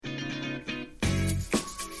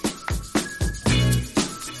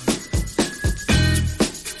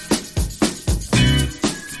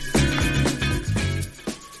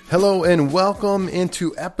Hello and welcome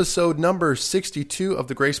into episode number 62 of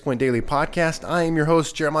the Grace Point Daily Podcast. I am your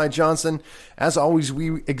host, Jeremiah Johnson. As always,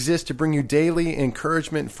 we exist to bring you daily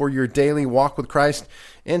encouragement for your daily walk with Christ.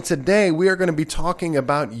 And today we are going to be talking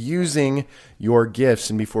about using your gifts.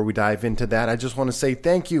 And before we dive into that, I just want to say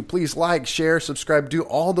thank you. Please like, share, subscribe, do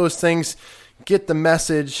all those things. Get the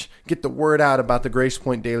message, get the word out about the Grace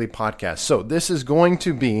Point Daily Podcast. So this is going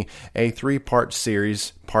to be a 3-part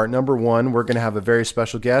series. Part number 1, we're going to have a very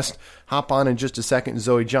special guest. Hop on in just a second,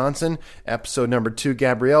 Zoe Johnson. Episode number 2,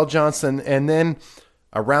 Gabrielle Johnson. And then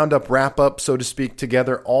a roundup, wrap-up, so to speak,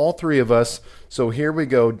 together, all three of us. So here we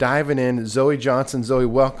go, diving in. Zoe Johnson. Zoe,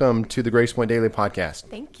 welcome to the Grace Point Daily Podcast.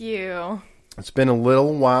 Thank you. It's been a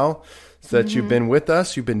little while that you've been with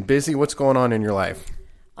us. You've been busy. What's going on in your life?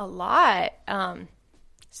 A lot.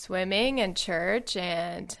 Swimming and church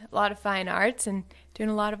and a lot of fine arts and doing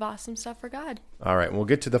a lot of awesome stuff for God. All right, we'll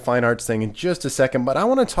get to the fine arts thing in just a second, but I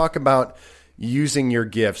want to talk about using your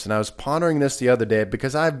gifts. And I was pondering this the other day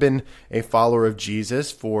because I've been a follower of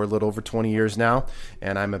Jesus for a little over 20 years now,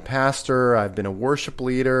 and I'm a pastor. I've been a worship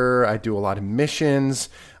leader. I do a lot of missions.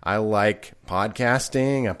 I like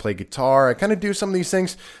podcasting. I play guitar. I kind of do some of these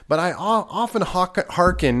things, but I often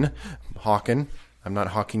hearken. I'm not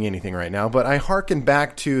hawking anything right now, but I hearken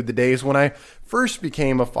back to the days when I first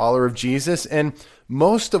became a follower of Jesus, and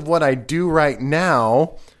most of what I do right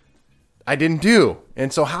now, I didn't do.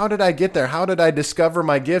 And so how did I get there? How did I discover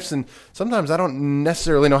my gifts? And sometimes I don't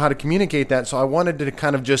necessarily know how to communicate that, so I wanted to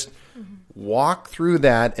kind of just walk through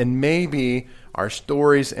that, and maybe our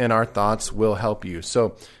stories and our thoughts will help you.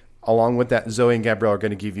 So along with that, Zoe and Gabrielle are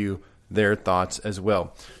going to give you their thoughts as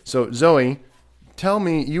well. So Zoe, tell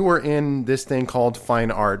me, you were in this thing called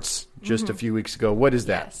Fine Arts just a few weeks ago. What is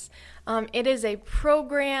that? Yes. It is a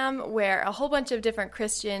program where a whole bunch of different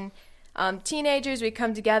Christian teenagers, we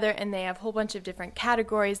come together and they have a whole bunch of different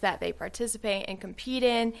categories that they participate and compete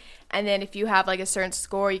in. And then if you have like a certain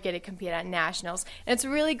score, you get to compete at nationals. And it's a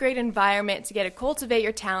really great environment to get to cultivate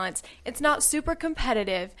your talents. It's not super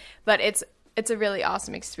competitive, but it's a really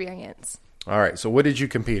awesome experience. All right. So what did you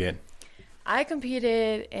compete in? I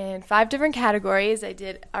competed in 5 different categories.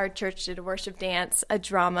 Our church did a worship dance, a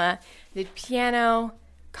drama, did piano,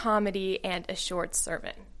 comedy, and a short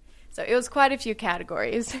sermon. So it was quite a few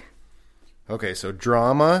categories. Okay, so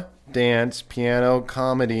drama, dance, piano,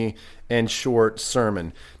 comedy, and short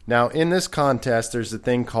sermon. Now, in this contest, there's a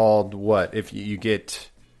thing called what? If you get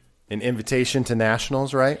an invitation to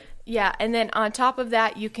nationals, right? Yeah, and then on top of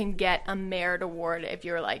that, you can get a merit award if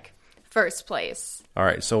you're like first place. All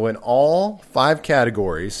right, so in all 5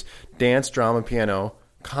 categories, dance, drama, piano,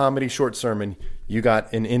 comedy, short sermon, you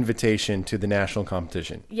got an invitation to the national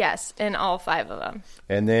competition. Yes, in all 5 of them.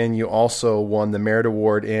 And then you also won the merit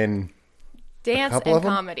award in dance and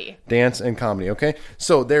comedy. Dance and comedy, okay?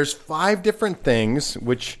 So there's 5 different things,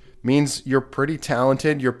 which means you're pretty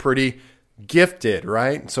talented, you're pretty gifted,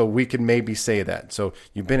 right? So we could maybe say that. So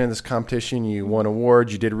you've been in this competition, you won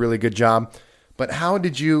awards, you did a really good job. But how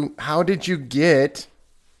did you get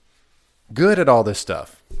good at all this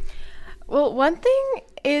stuff? Well, one thing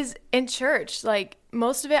is in church, like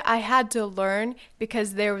most of it I had to learn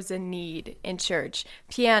because there was a need in church.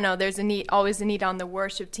 Piano, there's a need, always a need on the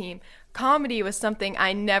worship team. Comedy was something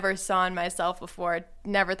I never saw in myself before.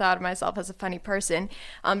 Never thought of myself as a funny person.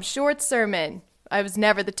 Short sermon, I was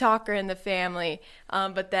never the talker in the family.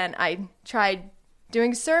 But then I tried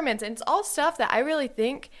doing sermons, and it's all stuff that I really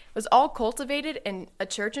think was all cultivated in a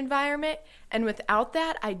church environment, and without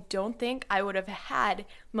that, I don't think I would have had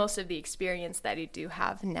most of the experience that I do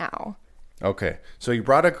have now. Okay, so you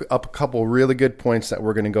brought up a couple really good points that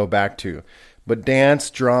we're going to go back to, but dance,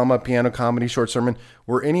 drama, piano, comedy, short sermon,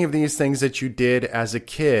 were any of these things that you did as a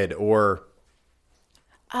kid or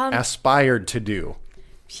aspired to do?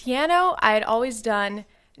 Piano, I had always done.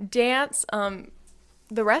 Dance,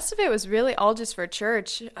 the rest of it was really all just for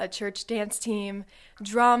church, a church dance team.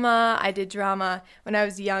 Drama, I did drama when I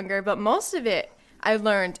was younger, but most of it I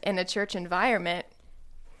learned in a church environment.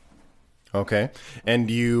 Okay. And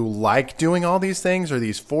do you like doing all these things? Are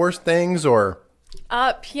these forced things or?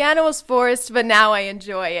 Piano was forced, but now I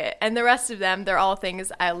enjoy it. And the rest of them, they're all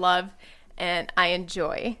things I love and I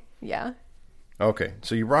enjoy. Yeah. Okay,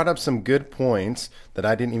 so you brought up some good points that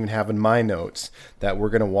I didn't even have in my notes that we're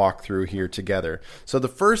going to walk through here together. So the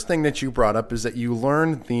first thing that you brought up is that you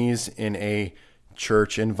learned these in a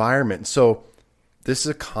church environment. So this is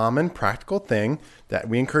a common practical thing that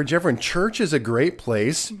we encourage everyone. Church is a great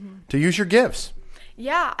place to use your gifts.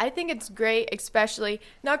 Yeah, I think it's great, especially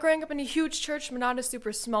not growing up in a huge church, but not a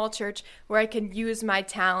super small church where I can use my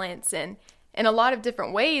talents and in a lot of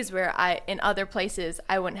different ways where in other places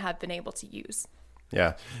I wouldn't have been able to use.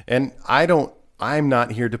 Yeah. And I'm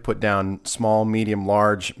not here to put down small, medium,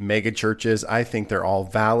 large, mega churches. I think they're all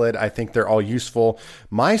valid. I think they're all useful.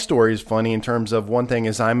 My story is funny in terms of one thing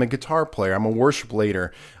is I'm a guitar player. I'm a worship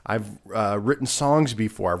leader. I've written songs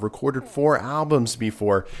before. I've recorded 4 albums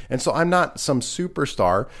before. And so I'm not some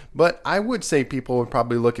superstar, but I would say people would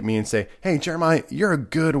probably look at me and say, hey, Jeremiah, you're a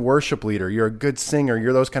good worship leader. You're a good singer.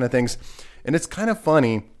 You're those kind of things. And it's kind of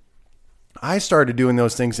funny. I started doing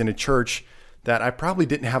those things in a church that I probably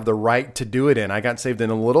didn't have the right to do it in. I got saved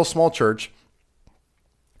in a little small church,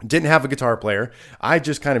 didn't have a guitar player. I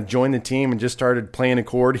just kind of joined the team and just started playing a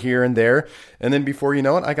chord here and there. And then before you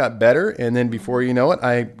know it, I got better. And then before you know it,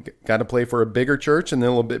 I got to play for a bigger church and then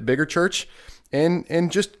a little bit bigger church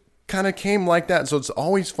and just kind of came like that. So it's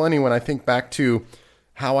always funny when I think back to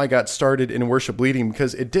how I got started in worship leading,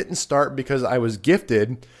 because it didn't start because I was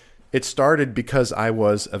gifted. It started because I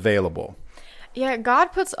was available. Yeah,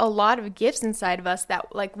 God puts a lot of gifts inside of us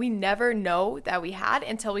that like we never know that we had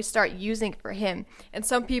until we start using it for him. And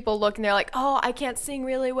some people look and they're like, oh, I can't sing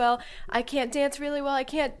really well. I can't dance really well. I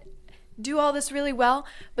can't do all this really well.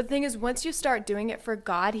 But the thing is, once you start doing it for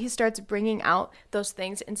God, he starts bringing out those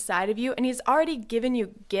things inside of you. And he's already given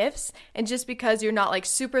you gifts. And just because you're not like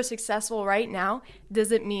super successful right now,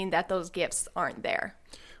 doesn't mean that those gifts aren't there.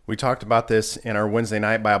 We talked about this in our Wednesday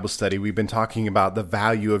night Bible study. We've been talking about the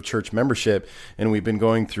value of church membership, and we've been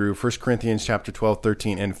going through 1 Corinthians chapter 12,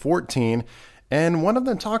 13, and 14. And one of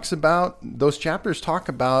them those chapters talk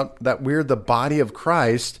about that we're the body of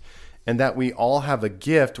Christ and that we all have a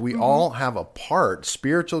gift. We all have a part,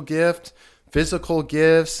 spiritual gift, physical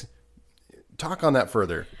gifts. Talk on that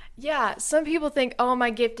further. Yeah, some people think, oh,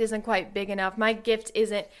 my gift isn't quite big enough.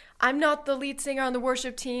 I'm not the lead singer on the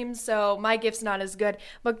worship team, so my gift's not as good.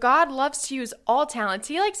 But God loves to use all talents.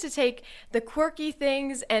 He likes to take the quirky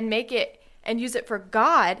things and make it and use it for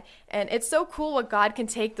God. And it's so cool what God can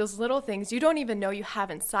take those little things you don't even know you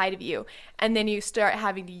have inside of you. And then you start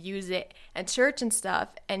having to use it at church and stuff.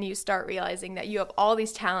 And you start realizing that you have all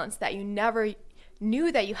these talents that you never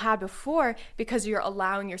knew that you had before because you're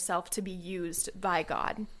allowing yourself to be used by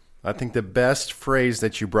God. I think the best phrase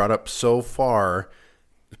that you brought up so far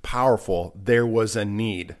is powerful. There was a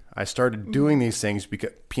need. I started doing these things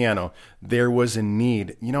because piano, there was a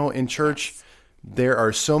need. You know, in church, there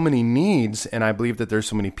are so many needs, and I believe that there's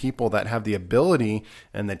so many people that have the ability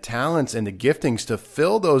and the talents and the giftings to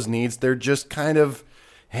fill those needs. They're just kind of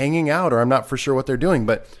hanging out, or I'm not for sure what they're doing,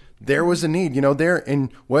 but there was a need, you know,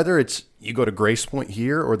 whether it's you go to Grace Point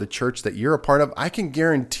here or the church that you're a part of, I can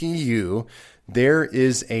guarantee you there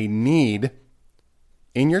is a need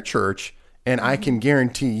in your church, and I can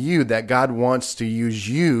guarantee you that God wants to use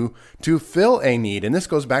you to fill a need. And this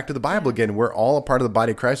goes back to the Bible again. We're all a part of the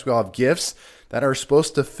body of Christ. We all have gifts that are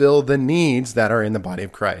supposed to fill the needs that are in the body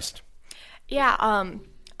of Christ. Yeah,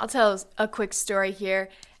 I'll tell a quick story here.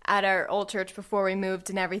 At our old church before we moved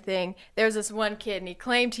and everything, there was this one kid and he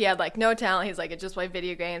claimed he had like no talent. He's like, I just play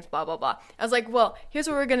video games, blah, blah, blah. I was like, well, here's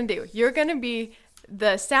what we're going to do. You're going to be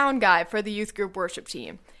the sound guy for the youth group worship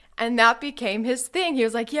team. And that became his thing. He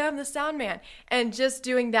was like, yeah, I'm the sound man. And just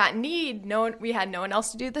doing that we had no one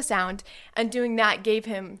else to do the sound. And doing that gave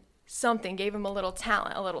him something, gave him a little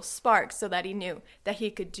talent, a little spark, so that he knew that he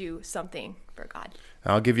could do something for God.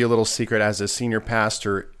 I'll give you a little secret as a senior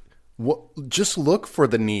pastor. Just look for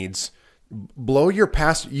the needs.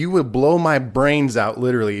 You would blow my brains out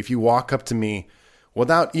literally if you walk up to me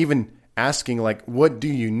without even asking like, what do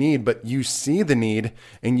you need? But you see the need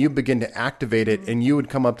and you begin to activate it, and you would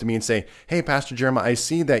come up to me and say, hey, Pastor Jeremiah, I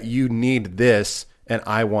see that you need this and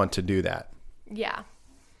I want to do that. Yeah.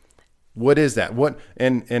 What is that? What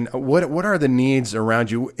are the needs around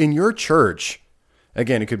you in your church?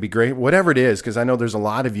 Again, it could be great, whatever it is, because I know there's a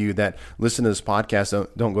lot of you that listen to this podcast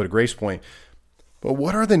don't go to Grace Point. But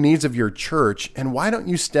what are the needs of your church, and why don't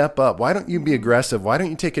you step up? Why don't you be aggressive? Why don't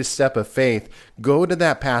you take a step of faith? Go to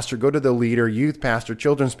that pastor, go to the leader, youth pastor,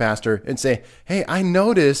 children's pastor, and say, hey, I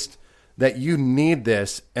noticed that you need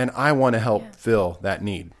this, and I want to help fill that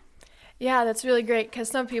need. Yeah, that's really great, because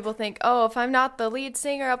some people think, oh, if I'm not the lead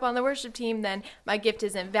singer up on the worship team, then my gift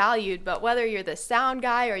isn't valued. But whether you're the sound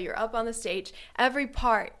guy or you're up on the stage, every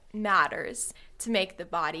part matters to make the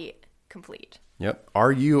body complete. Yep.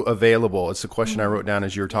 Are you available? It's the question I wrote down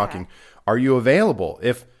as you were talking. Yeah. Are you available?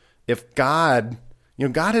 If God,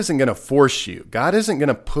 God isn't going to force you. God isn't going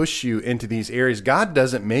to push you into these areas. God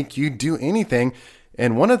doesn't make you do anything.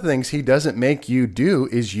 And one of the things he doesn't make you do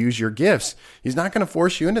is use your gifts. He's not going to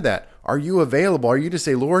force you into that. Are you available? Are you to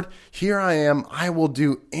say, Lord, here I am. I will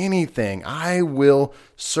do anything. I will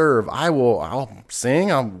serve. I'll sing.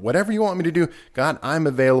 Whatever you want me to do. God, I'm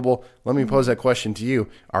available. Let me pose that question to you.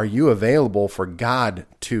 Are you available for God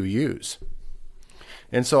to use?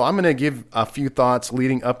 And so I'm going to give a few thoughts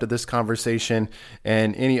leading up to this conversation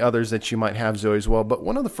and any others that you might have, Zoe, as well. But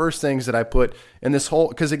one of the first things that I put in this whole,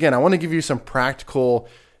 because again, I want to give you some practical,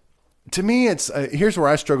 to me, it's here's where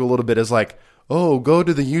I struggle a little bit is like, oh, go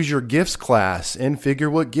to the use your gifts class and figure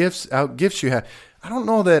what gifts you have. I don't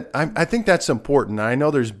know that, I think that's important. I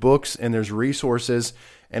know there's books and there's resources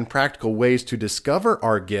and practical ways to discover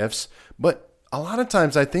our gifts, but a lot of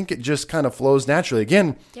times I think it just kind of flows naturally.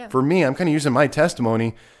 Again, For me, I'm kind of using my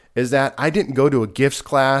testimony is that I didn't go to a gifts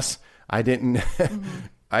class. I didn't,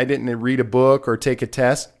 I didn't read a book or take a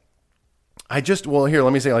test. Here,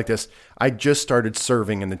 let me say it like this. I just started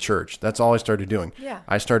serving in the church. That's all I started doing. Yeah.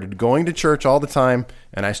 I started going to church all the time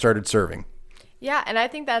and I started serving. Yeah. And I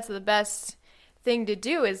think that's the best thing to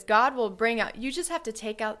do is God will bring out, you just have to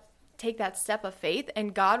take that step of faith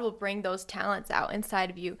and God will bring those talents out inside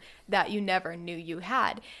of you that you never knew you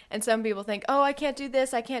had. And some people think, oh, I can't do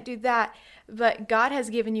this, I can't do that. But God has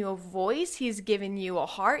given you a voice. He's given you a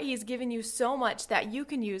heart. He's given you so much that you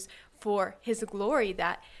can use for his glory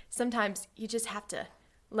that sometimes you just have to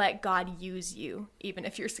let God use you, even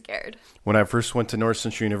if you're scared. When I first went to North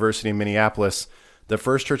Central University in Minneapolis, the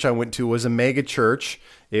first church I went to was a mega church.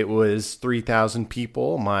 It was 3,000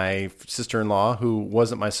 people. My sister-in-law, who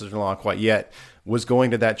wasn't my sister-in-law quite yet, was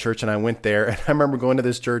going to that church, and I went there. And I remember going to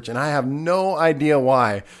this church, and I have no idea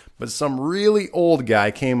why, but some really old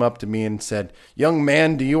guy came up to me and said, "Young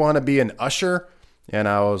man, do you want to be an usher?" And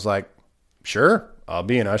I was like, "Sure, I'll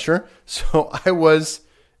be an usher." So I was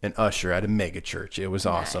an usher at a mega church. It was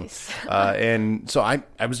awesome. Nice. And so I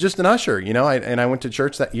was just an usher, and I went to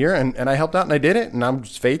church that year and I helped out and I did it and I'm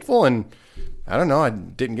just faithful. And I don't know, I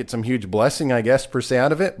didn't get some huge blessing, I guess, per se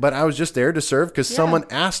out of it, but I was just there to serve because someone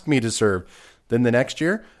asked me to serve. Then the next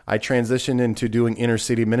year, I transitioned into doing inner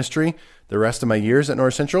city ministry the rest of my years at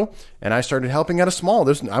North Central, and I started helping out a small.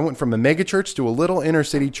 I went from a mega church to a little inner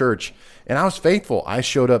city church, and I was faithful. I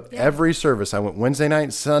showed up every service. I went Wednesday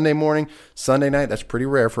night, Sunday morning, Sunday night. That's pretty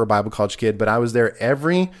rare for a Bible college kid, but I was there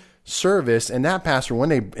every service. And that pastor one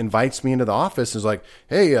day invites me into the office and is like,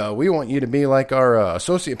 "Hey, we want you to be like our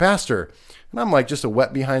associate pastor." And I'm like just a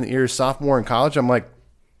wet behind the ears sophomore in college. I'm like,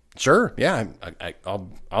 "Sure, yeah,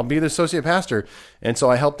 I'll be the associate pastor." And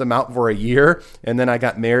so I helped them out for a year, and then I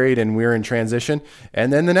got married, and we were in transition.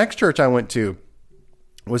 And then the next church I went to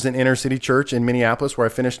was an inner city church in Minneapolis, where I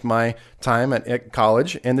finished my time at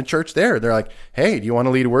college. And the church there, they're like, "Hey, do you want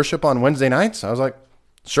to lead worship on Wednesday nights?" I was like,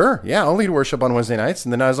 "Sure, yeah, I'll lead worship on Wednesday nights."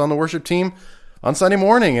 And then I was on the worship team on Sunday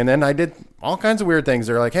morning, and then I did all kinds of weird things.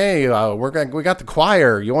 They're like, "Hey, we got the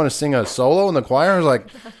choir. You want to sing a solo in the choir?" I was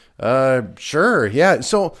like, "Sure, yeah."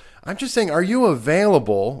 So I'm just saying, are you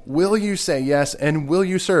available? Will you say yes? And will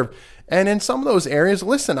you serve? And in some of those areas,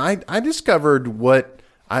 listen, I discovered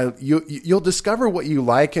you'll discover what you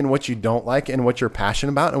like and what you don't like and what you're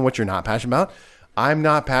passionate about and what you're not passionate about. I'm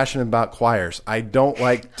not passionate about choirs. I don't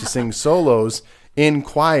like to sing solos in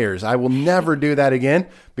choirs. I will never do that again.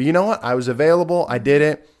 But you know what? I was available. I did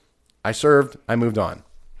it. I served. I moved on.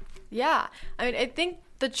 Yeah. I mean, I think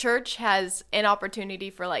the church has an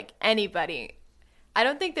opportunity for like anybody. I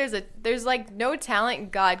don't think there's like no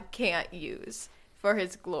talent God can't use for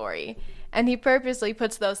his glory. And he purposely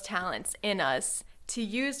puts those talents in us to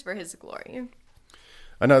use for his glory.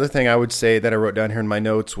 Another thing I would say that I wrote down here in my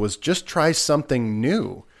notes was just try something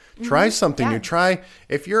new. Try something new. Try,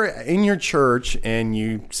 if you're in your church and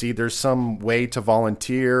you see there's some way to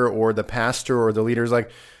volunteer, or the pastor or the leader's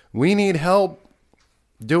like, "We need help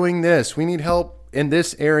doing this. We need help in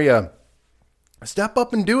this area." Step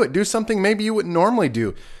up and do it. Do something maybe you wouldn't normally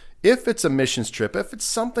do. If it's a missions trip, if it's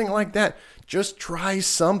something like that, just try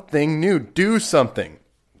something new. Do something.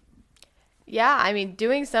 Yeah, I mean,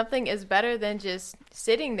 doing something is better than just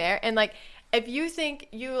sitting there. And like, if you think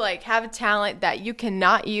you like have a talent that you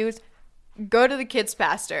cannot use, go to the kids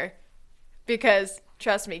pastor, because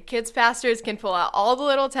trust me, kids pastors can pull out all the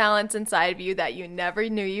little talents inside of you that you never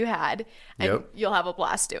knew you had, and you'll have a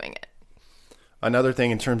blast doing it. Another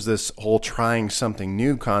thing in terms of this whole trying something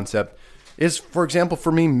new concept is, for example,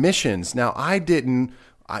 for me, missions. Now, I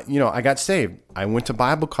got saved. I went to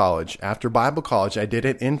Bible college. After Bible college, I did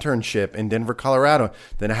an internship in Denver, Colorado.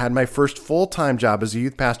 Then I had my first full-time job as a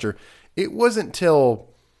youth pastor. It wasn't till,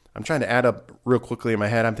 I'm trying to add up real quickly in my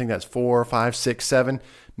head, I think that's 4, 5, 6, 7,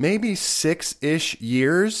 maybe 6-ish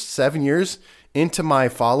years, 7 years into my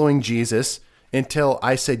following Jesus until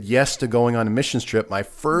I said yes to going on a missions trip, my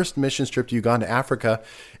first missions trip to Uganda, Africa.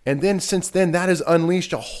 And then since then, that has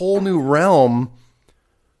unleashed a whole new realm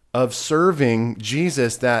of serving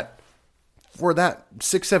Jesus that for that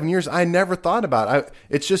 6-7 years, I never thought about.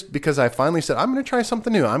 It's just because I finally said, I'm going to try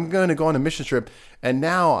something new. I'm going to go on a mission trip. And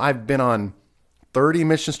now I've been on 30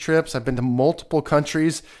 missions trips. I've been to multiple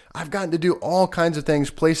countries. I've gotten to do all kinds of things,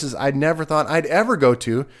 places I never thought I'd ever go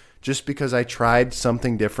to, just because I tried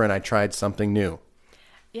something different. I tried something new.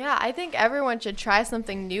 Yeah, I think everyone should try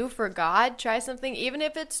something new for God. Try something, even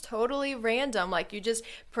if it's totally random, like you just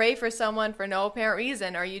pray for someone for no apparent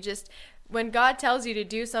reason, or you just, when God tells you to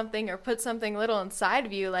do something or put something little inside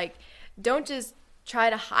of you, like, don't just try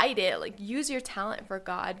to hide it. Like, use your talent for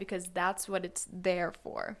God, because that's what it's there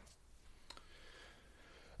for.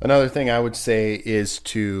 Another thing I would say is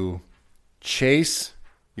to chase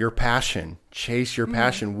your passion. Chase your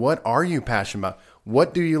passion. What are you passionate about?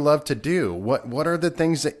 What do you love to do? What are the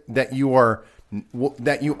things that you are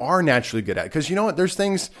naturally good at? Because you know what?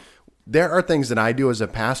 There are things that I do as a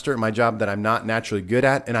pastor at my job that I'm not naturally good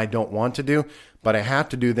at and I don't want to do, but I have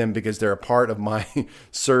to do them because they're a part of my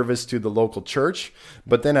service to the local church.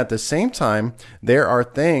 But then at the same time, there are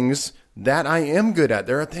things that I am good at.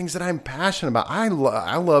 There are things that I'm passionate about. I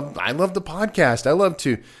love the podcast. I love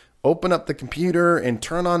to open up the computer and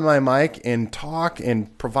turn on my mic and talk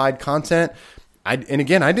and provide content. I didn't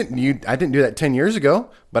do that 10 years ago,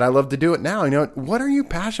 but I love to do it now. You know, what are you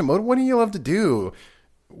passionate about? What do you love to do?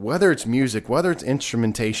 Whether it's music, whether it's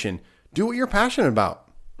instrumentation, do what you're passionate about.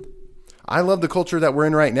 I love the culture that we're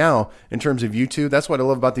in right now in terms of YouTube. That's what I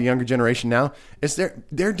love about the younger generation now, is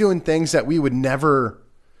they're doing things that we would never.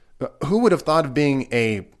 Who would have thought of being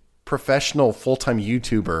a professional full-time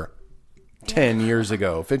YouTuber 10 years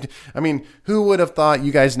ago? 50, I mean, who would have thought?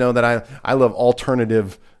 You guys know that I love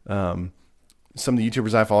alternative. Some of the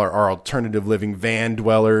YouTubers I follow are alternative living van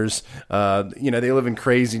dwellers. They live in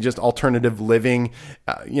crazy, just alternative living.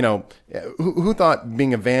 Who thought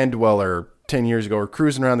being a van dweller 10 years ago, or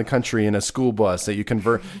cruising around the country in a school bus that you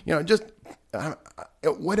convert,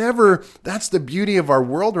 whatever. That's the beauty of our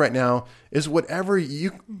world right now, is whatever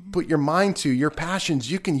you put your mind to, your passions,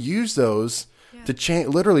 you can use those to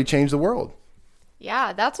literally change the world.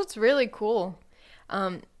 Yeah, that's what's really cool.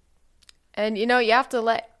 And you have to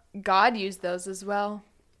let God use those as well.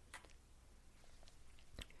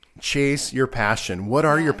 Chase your passion. What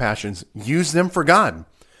are your passions? Use them for God.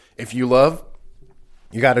 If you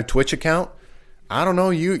got a Twitch account, I don't know,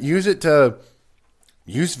 you use it to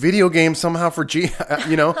use video games somehow for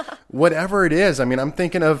whatever it is. I mean, I'm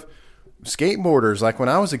thinking of skateboarders, like when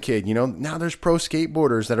I was a kid, now there's pro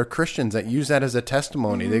skateboarders that are Christians that use that as a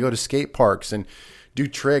testimony. They go to skate parks and do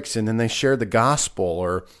tricks, and then they share the gospel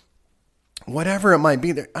or whatever it might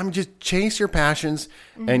be. I'm just chase your passions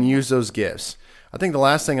and use those gifts. I think the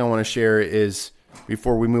last thing I want to share is,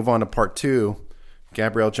 before we move on to part 2,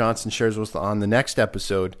 Gabrielle Johnson shares with us on the next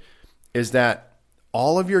episode, is that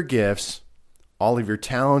all of your gifts, all of your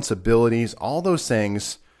talents, abilities, all those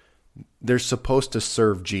things, they're supposed to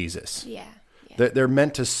serve Jesus. Yeah. They're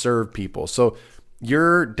meant to serve people. So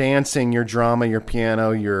your dancing, your drama, your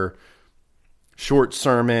piano, your short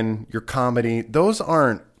sermon, your comedy, those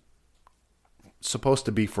aren't supposed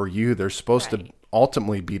to be for you. They're supposed to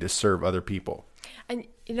ultimately be to serve other people. And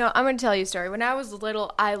I'm going to tell you a story. When I was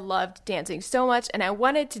little, I loved dancing so much, and I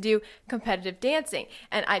wanted to do competitive dancing,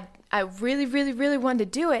 and I really, really, really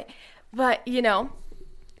wanted to do it. But,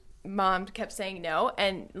 Mom kept saying no.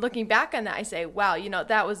 And looking back on that, I say, wow,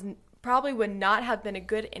 that was probably would not have been a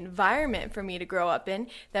good environment for me to grow up in.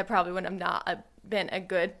 That probably would have not been a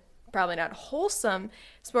good, probably not wholesome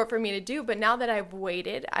sport for me to do. But now that I've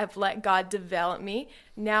waited, I've let God develop me.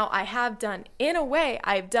 Now I have done, in a way,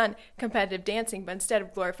 I've done competitive dancing, but instead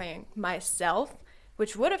of glorifying myself,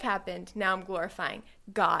 which would have happened, now I'm glorifying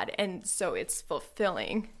God. And so it's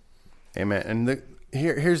fulfilling. Amen. And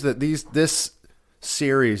this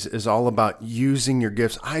series is all about using your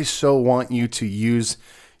gifts. I so want you to use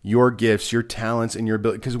your gifts, your talents, and your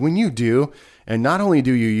ability, because when you do, and not only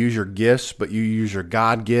do you use your gifts, but you use your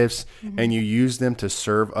God gifts and you use them to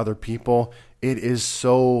serve other people, it is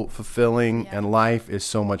so fulfilling and life is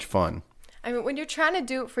so much fun. I mean, when you're trying to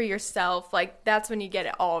do it for yourself, like, that's when you get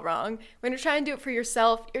it all wrong. When you're trying to do it for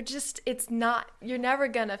yourself, you're never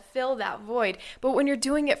going to fill that void. But when you're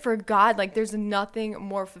doing it for God, like, there's nothing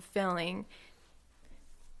more fulfilling.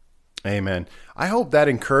 Amen. I hope that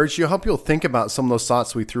encouraged you. I hope you'll think about some of those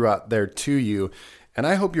thoughts we threw out there to you. And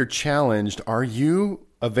I hope you're challenged. Are you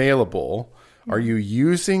available? Are you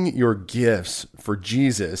using your gifts for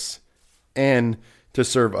Jesus? And to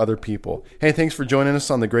serve other people. Hey, thanks for joining us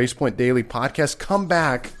on the Grace Point Daily Podcast. Come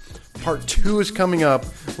back. Part 2 is coming up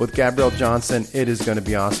with Gabrielle Johnson. It is going to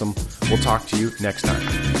be awesome. We'll talk to you next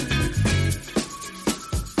time.